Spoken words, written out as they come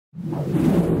My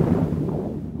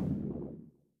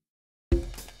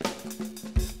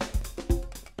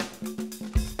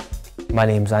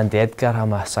name's Andy Edgar.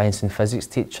 I'm a science and physics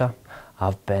teacher.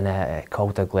 I've been at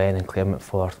Calder Glen in Claremont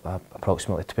for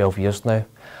approximately 12 years now.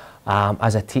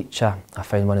 As a teacher, I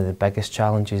found one of the biggest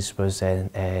challenges was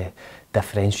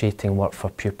differentiating work for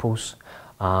pupils.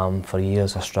 For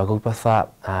years I struggled with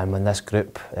that, and when this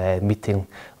group, Meeting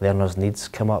Learners' Needs,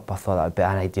 came up, I thought that would be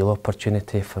an ideal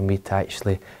opportunity for me to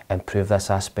actually improve this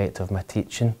aspect of my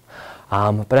teaching.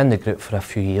 I've been in the group for a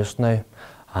few years now.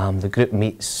 The group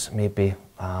meets maybe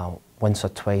once or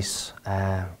twice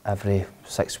every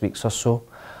 6 weeks or so.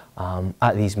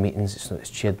 At these meetings, it's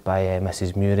chaired by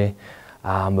Mrs. Murray.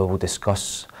 We will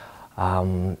discuss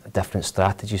different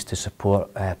strategies to support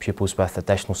pupils with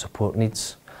additional support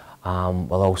needs.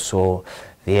 We'll also,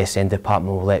 the ASN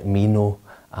department will let me know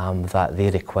that they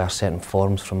require certain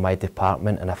forms from my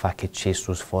department, and if I could chase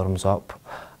those forms up.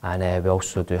 And we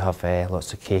also do have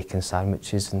lots of cake and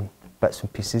sandwiches and bits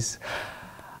and pieces.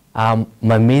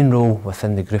 My main role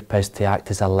within the group is to act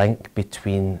as a link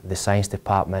between the science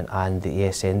department and the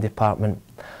ASN department.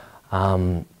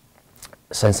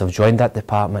 Since I've joined that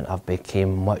department, I've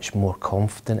become much more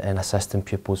confident in assisting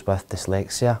pupils with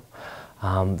dyslexia.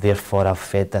 Therefore, I've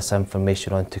fed this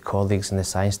information on to colleagues in the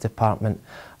science department,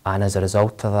 and as a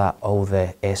result of that, all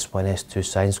the S1, S2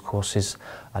 science courses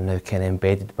are now kind of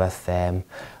embedded with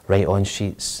write-on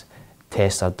sheets.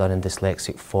 Tests are done in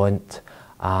dyslexic font.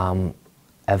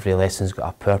 Every lesson's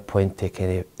got a PowerPoint to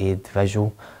kind of aid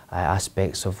visual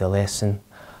aspects of the lesson.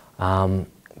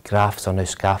 Graphs are now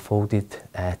scaffolded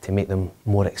to make them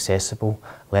more accessible,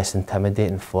 less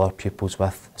intimidating for pupils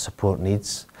with support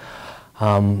needs.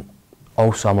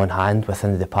 Also, I'm on hand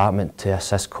within the department to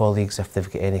assist colleagues if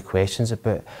they've got any questions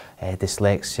about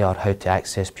dyslexia or how to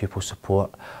access pupil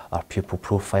support or pupil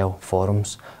profile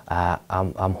forums.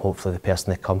 I'm hopefully the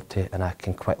person they come to, and I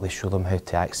can quickly show them how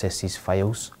to access these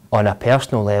files. On a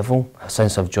personal level,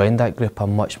 since I've joined that group,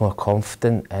 I'm much more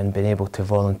confident in being able to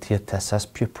volunteer to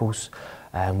assist pupils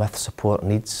with support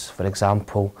needs. For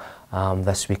example,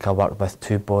 this week I worked with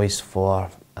 2 boys for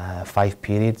 5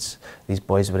 periods. These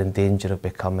boys were in danger of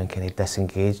becoming kind of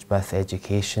disengaged with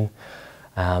education.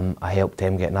 I helped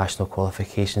them get national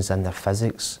qualifications in their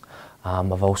physics.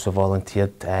 I've also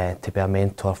volunteered to be a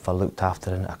mentor for looked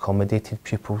after and accommodated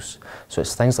pupils. So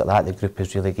it's things like that the group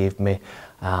has really gave me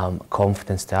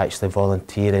confidence to actually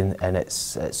volunteer, and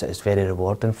it's very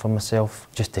rewarding for myself.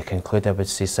 Just to conclude, I would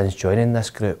say since joining this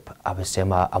group, I would say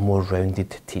I'm a more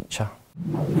rounded teacher.